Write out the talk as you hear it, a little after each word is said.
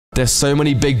There's so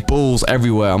many big balls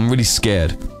everywhere. I'm really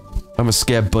scared. I'm a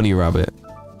scared bunny rabbit.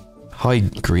 Hi,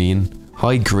 green.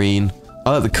 Hi, green.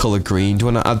 I like the color green. Do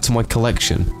you want to add to my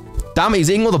collection? Damn it, he's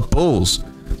eating all the balls.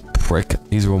 Prick.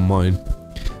 These are all mine.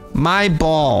 My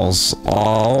balls.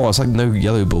 Oh, it's like no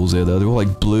yellow balls here, though. They're all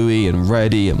like bluey and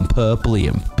reddy and purpley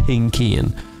and pinky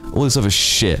and all this other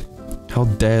shit. How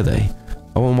dare they?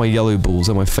 I want my yellow balls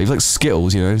on my face. Like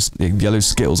Skittles, you know? Yellow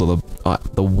Skittles are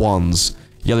the ones.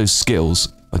 Yellow Skittles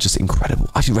are just incredible.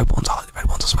 Actually, red ones. I like the red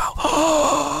ones as well.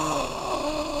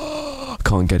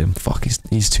 Can't get him. Fuck,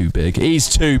 he's too big. He's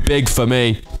too big for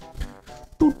me.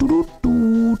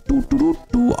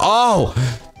 Oh!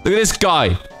 Look at this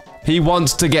guy. He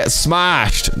wants to get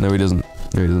smashed. No, he doesn't.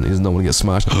 No, he doesn't. He does not want to get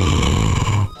smashed.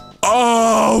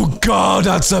 Oh, God,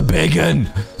 that's a big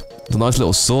one. It's a nice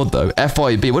little sword, though.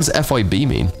 FIB. What does FIB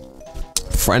mean?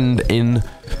 Friends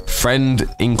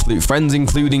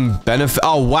including benefit.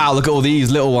 Oh, wow, look at all these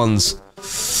little ones.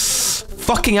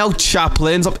 Fucking hell,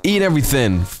 chaplains. I'm eating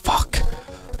everything. Fuck.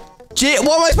 Gee,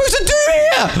 what am I supposed to do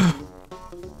here?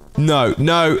 No,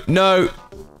 no, no,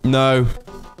 no.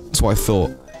 That's what I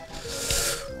thought.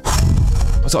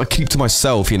 That's what I keep to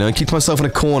myself, you know? Keep myself in a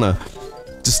corner.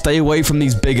 Just stay away from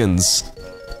these big uns.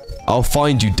 I'll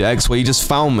find you, Dex, where you just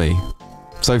found me.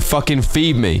 So fucking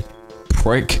feed me,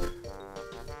 prick.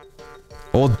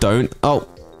 Or don't. Oh.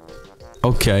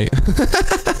 Okay.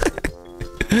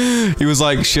 He was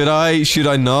like, should I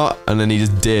not? And then he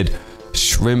just did.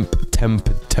 Shrimp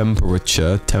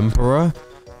temperature. Tempera?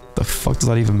 The fuck does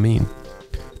that even mean?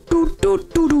 Oh,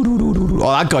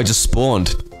 that guy just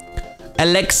spawned.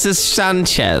 Alexis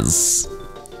Sanchez.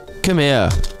 Come here.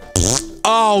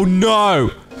 Oh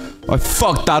no! I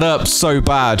fucked that up so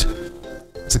bad.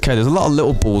 It's okay, there's a lot of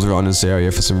little balls around this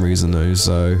area for some reason though,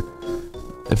 so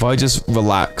if I just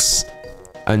relax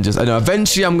and just, I know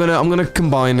eventually I'm gonna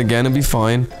combine again and be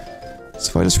fine. So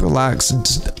if I just relax and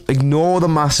just ignore the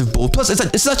massive balls. Plus,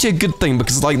 it's actually a good thing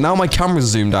because like now my camera's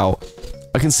zoomed out.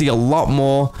 I can see a lot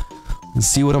more. I can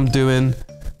see what I'm doing.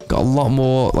 Got a lot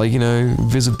more, like, you know,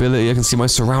 visibility. I can see my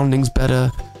surroundings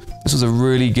better. This was a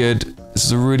really good,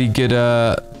 really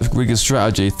good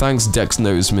strategy. Thanks, Dex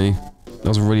noticed me. That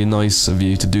was really nice of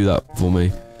you to do that for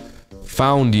me.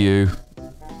 Found you.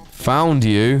 Found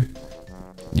you.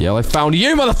 Yeah, I found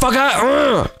you,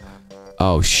 motherfucker! Ugh!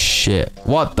 Oh, shit.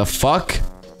 What the fuck?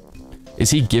 Is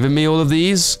he giving me all of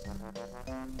these?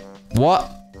 What?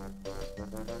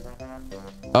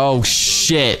 Oh,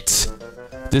 shit.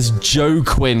 This Joe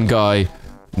Quinn guy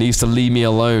needs to leave me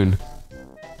alone.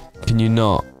 Can you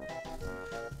not?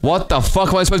 What the fuck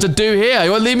am I supposed to do here?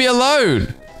 You won't leave me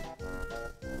alone?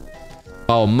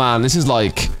 Oh man, this is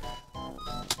like...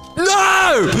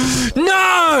 No!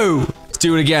 No! Let's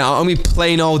do it again. I'm gonna be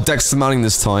plain old Dexter Manning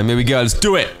this time. Here we go, let's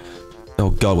do it!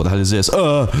 Oh god, what the hell is this?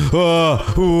 What?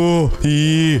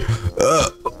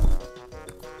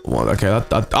 Okay,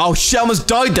 oh shit, I almost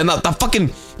died then.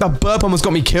 That burp almost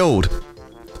got me killed.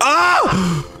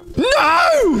 Ah!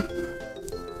 No!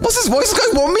 What's this? Why does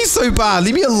this guy want me so bad?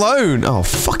 Leave me alone. Oh,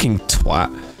 fucking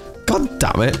twat. God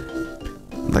damn it.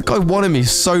 That guy wanted me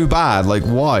so bad. Like,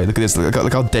 why? Look at this.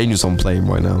 Look how dangerous I'm playing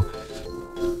right now.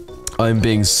 I'm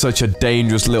being such a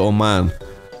dangerous little man.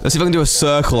 Let's see if I can do a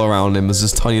circle around him as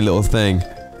this tiny little thing.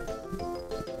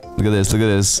 Look at this. Look at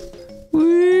this.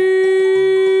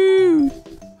 Woo!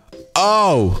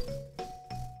 Oh!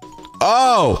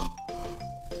 Oh!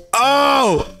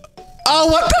 Oh! Oh,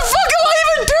 what the fuck am I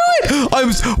even doing?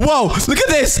 Whoa, look at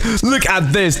this. Look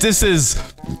at this. This is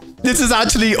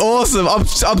actually awesome. I'm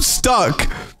stuck.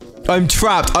 I'm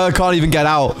trapped. I can't even get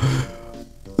out.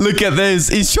 Look at this.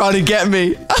 He's trying to get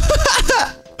me.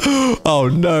 Oh,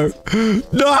 no.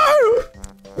 No! No!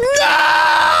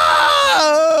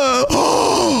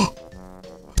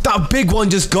 That big one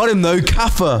just got him, though.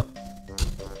 Kaffa.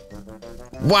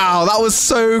 Wow, that was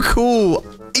so cool.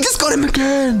 He just got him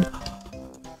again.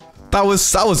 That was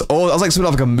awesome. That was like something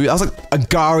like a movie. That was like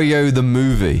Agario the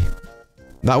movie.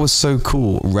 That was so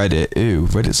cool. Reddit. Ew.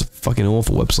 Reddit's a fucking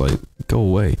awful website. Go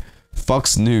away.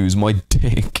 Fox News. My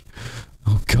dick.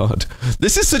 Oh god.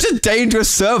 This is such a dangerous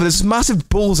server. There's massive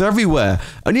balls everywhere.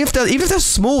 And even if they're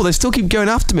small, they still keep going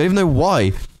after me. I don't even know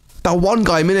why. That one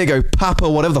guy a minute ago, Papa,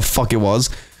 whatever the fuck it was,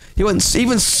 he went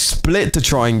even split to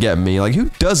try and get me. Like, who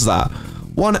does that?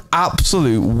 One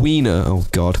absolute wiener. Oh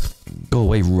god. Go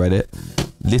away, Reddit.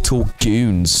 Little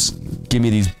goons. Give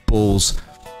me these balls.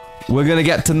 We're gonna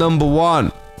get to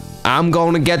 #1. I'm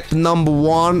gonna get to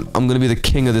 #1. I'm gonna be the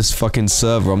king of this fucking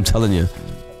server, I'm telling you.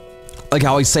 Like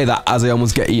how I say that as I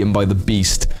almost get eaten by the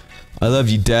beast. I love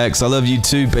you, Dex. I love you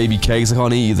too, baby cakes. I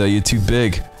can't eat you though, you're too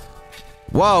big.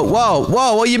 Whoa, whoa,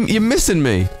 whoa, you're missing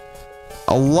me.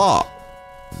 A lot.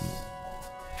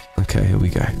 Okay, here we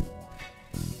go.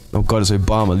 Oh god, it's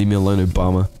Obama. Leave me alone,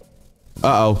 Obama.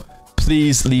 Uh-oh.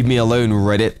 Please leave me alone,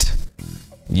 Reddit.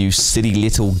 You silly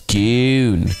little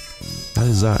goon. How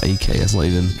is that AK? That's not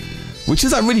even... Which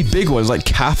is that really big one? It's like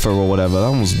Kaffa or whatever. That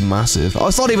one was massive. Oh,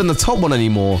 it's not even the top one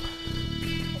anymore.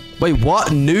 Wait, what?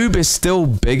 Noob is still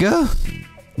bigger?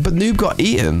 But Noob got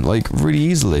eaten, like, really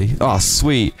easily. Oh,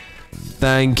 sweet.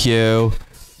 Thank you.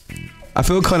 I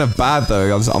feel kind of bad,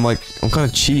 though. I'm kind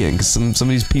of cheating, because some of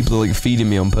these people are, like, feeding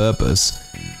me on purpose.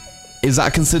 Is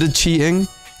that considered cheating?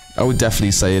 I would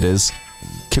definitely say it is.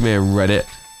 Come here, Reddit.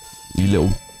 You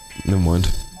little... Never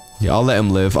mind. Yeah, I'll let him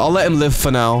live. I'll let him live for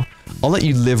now. I'll let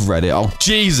you live, Reddit. Oh,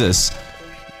 Jesus.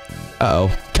 Uh-oh.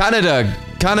 Canada!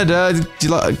 Canada! Do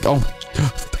you like... Oh.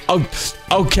 Oh,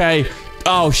 okay.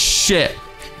 Oh, shit.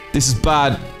 This is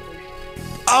bad.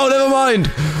 Oh, never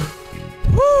mind.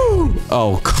 Woo!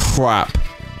 Oh, crap.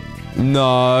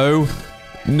 No.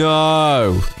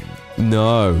 No.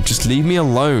 No. Just leave me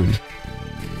alone.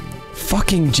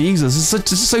 Fucking Jesus.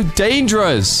 This is so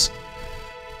dangerous.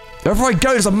 Wherever I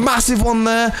go, there's a massive one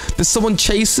there. There's someone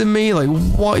chasing me. Like,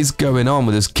 what is going on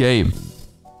with this game?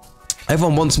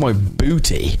 Everyone wants my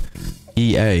booty.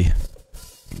 EA.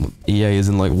 EA is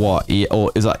in like what? E or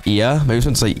is that ear? Maybe I was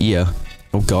meant to say ear.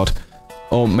 Oh god.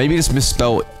 Oh, maybe just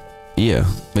misspelled ear.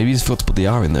 Maybe you just forgot to put the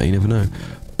R in there. You never know.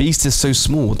 Beast is so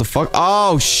small. What the fuck?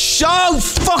 Oh,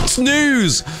 Fox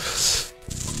News!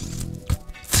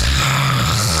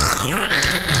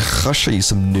 I'll show you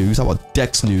some news. How about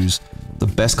Dex News? The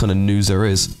best kind of news there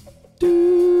is.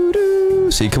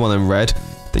 See, come on then, Red.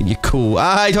 Think you're cool.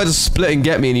 Ah, he tried to split and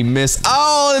get me and he missed.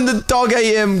 Oh, and the dog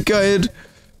ate him. Good.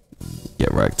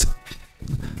 Get wrecked.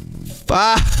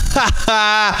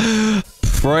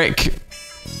 Prick.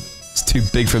 It's too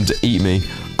big for him to eat me.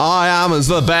 I am as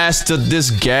the best at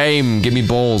this game. Give me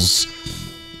balls.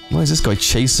 Why is this guy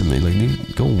chasing me?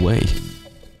 Like, go away.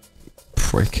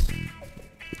 Prick.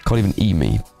 Can't even eat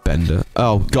me, Bender.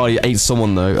 Oh, God, he ate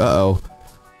someone, though. Uh-oh.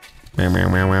 Meow, meow,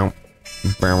 meow, meow.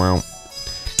 Meow, meow.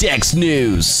 Dex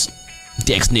News.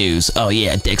 Dex News. Oh,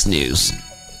 yeah, Dex News.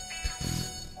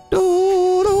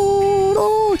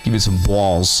 Give me some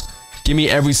balls. Give me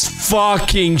every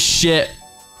fucking shit.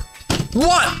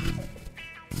 What?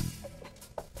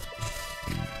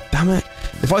 Damn it.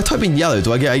 If I type in yellow,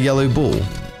 do I get a yellow ball?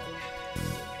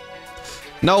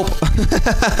 Nope.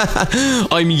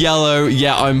 I'm yellow.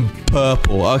 Yeah, I'm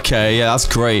purple. Okay, yeah, that's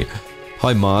great.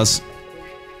 Hi, Mars.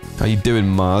 How you doing,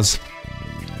 Mars?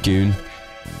 Goon.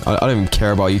 I don't even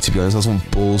care about you, to be honest. I just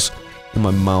want balls in my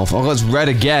mouth. Oh, it's red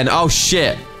again. Oh,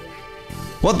 shit.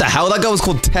 What the hell? That guy was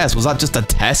called Test. Was that just a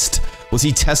test? Was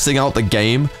he testing out the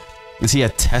game? Is he a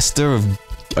tester of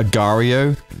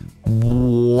Agario?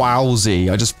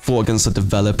 Wowsy. I just fought against the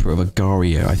developer of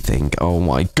Agario, I think. Oh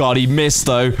my god, he missed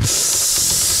though.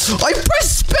 I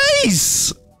pressed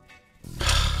space!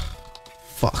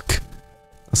 Fuck.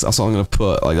 That's what I'm gonna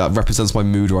put. Like, that represents my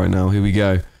mood right now. Here we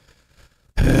go.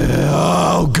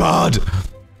 Oh god!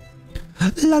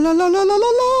 La la la la la la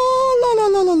la la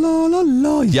la la la la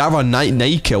la.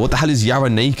 Yaranaka. What the hell is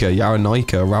Yaranaka?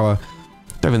 Yaranaka. Rara.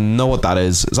 I don't even know what that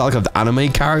is. Is that like an anime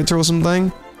character or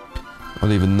something? I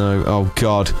don't even know. Oh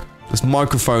god. This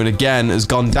microphone again has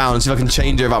gone down. Let's see if I can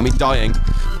change it without me dying.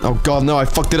 Oh god, no, I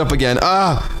fucked it up again.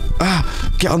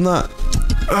 Get on that.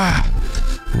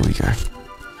 Here we go.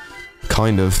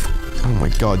 Kind of. Oh my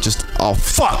god, just. Oh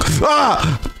fuck!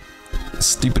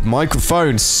 Stupid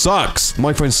microphone sucks.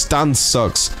 Microphone stand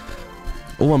sucks.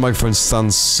 All my microphone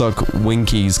stands suck.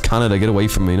 Winkies. Canada, get away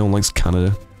from me. No one likes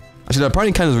Canada. Actually, no,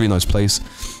 apparently Canada's a really nice place.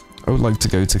 I would like to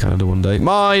go to Canada one day.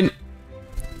 Mine!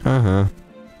 Uh-huh.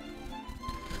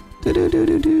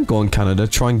 Go on, Canada.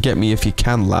 Try and get me if you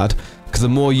can, lad. Because the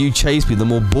more you chase me, the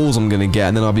more balls I'm gonna get.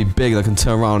 And then I'll be big and I can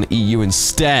turn around and eat you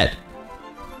instead.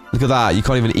 Look at that. You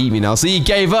can't even eat me now. See, you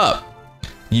gave up!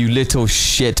 You little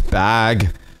shit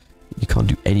bag. You can't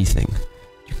do anything.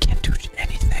 You can't do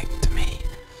anything to me.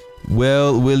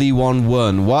 Willie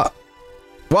 1-1. What?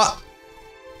 What?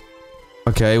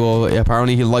 Okay, well,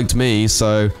 apparently he liked me,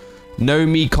 so... No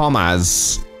me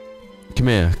commas. Come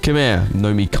here. Come here.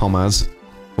 No me commas.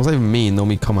 What does that even mean? No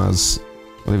me commas.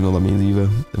 I don't even know what that means either.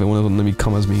 If anyone knows what no me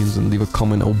commas means, then leave a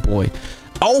comment. Oh boy.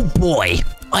 Oh boy!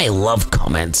 I love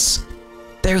comments.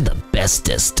 They're the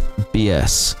bestest.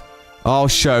 BS. I'll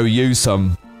show you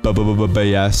some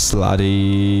BS,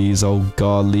 laddies. Oh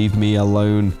god, leave me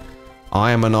alone.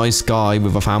 I am a nice guy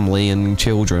with a family and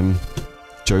children.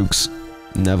 Jokes.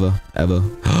 Never, ever.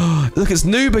 Look, it's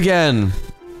Noob again!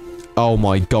 Oh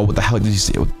my god, what the hell did you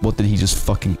see? What did he just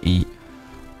fucking eat?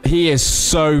 He is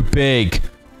so big.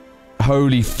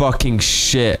 Holy fucking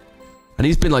shit. And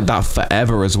he's been like that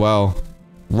forever as well.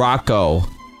 Rocco.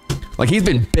 Like, he's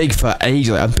been big for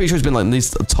ages. Like, I'm pretty sure he's been like at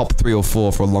least the top 3 or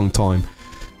 4 for a long time.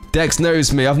 Dex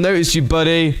knows me. I've noticed you,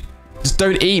 buddy. Just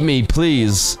don't eat me,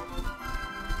 please.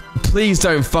 Please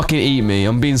don't fucking eat me.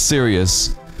 I'm being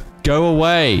serious. Go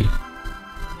away.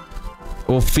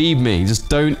 Or feed me. Just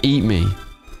don't eat me.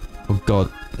 Oh,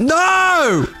 God.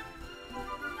 No!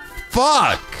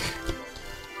 Fuck!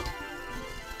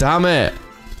 Damn it.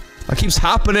 That keeps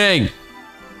happening.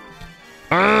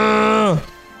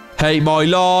 Hate my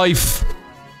life.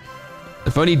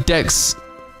 If only Dex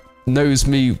knows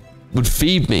me would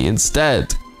feed me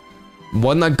instead.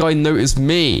 Why didn't that guy notice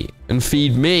me and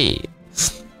feed me?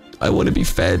 I want to be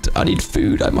fed. I need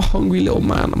food. I'm a hungry little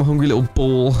man. I'm a hungry little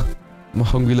ball. I'm a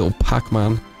hungry little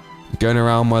Pac-Man. Going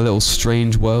around my little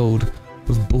strange world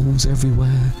with balls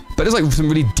everywhere. But there's like some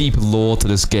really deep lore to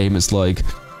this game. It's like,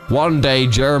 one day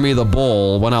Jeremy the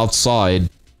Ball went outside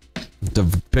to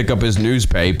pick up his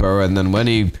newspaper, and then when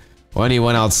he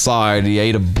went outside, he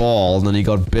ate a ball, and then he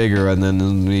got bigger, and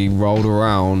then he rolled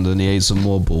around, and he ate some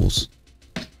more balls.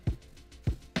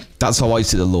 That's how I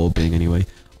see the lore being, anyway.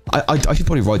 I should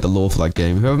probably write the lore for that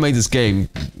game. Whoever made this game,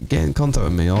 get in contact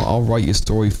with me. I'll write your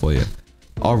story for you.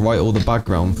 I'll write all the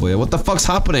background for you. What the fuck's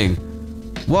happening?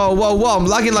 Whoa, whoa, whoa, I'm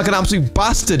lagging like an absolute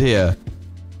bastard here.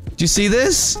 Do you see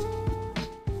this?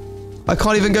 I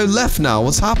can't even go left now.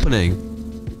 What's happening?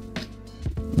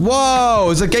 Whoa,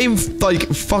 is the game, like,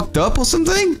 fucked up or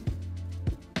something?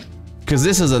 Because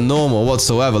this isn't normal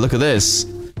whatsoever. Look at this.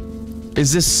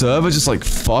 Is this server just, like,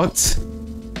 fucked?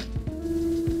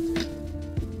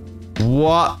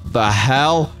 What the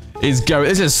hell is going?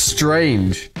 This is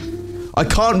strange. I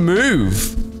can't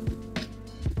move.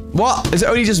 What? Is it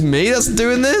only just me that's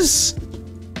doing this?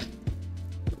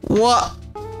 What?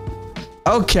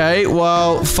 Okay,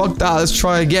 well, fuck that. Let's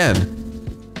try again.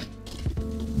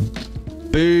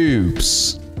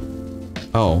 Boobs.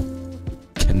 Oh.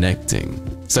 Connecting.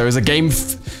 So is a game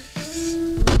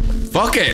fuck it.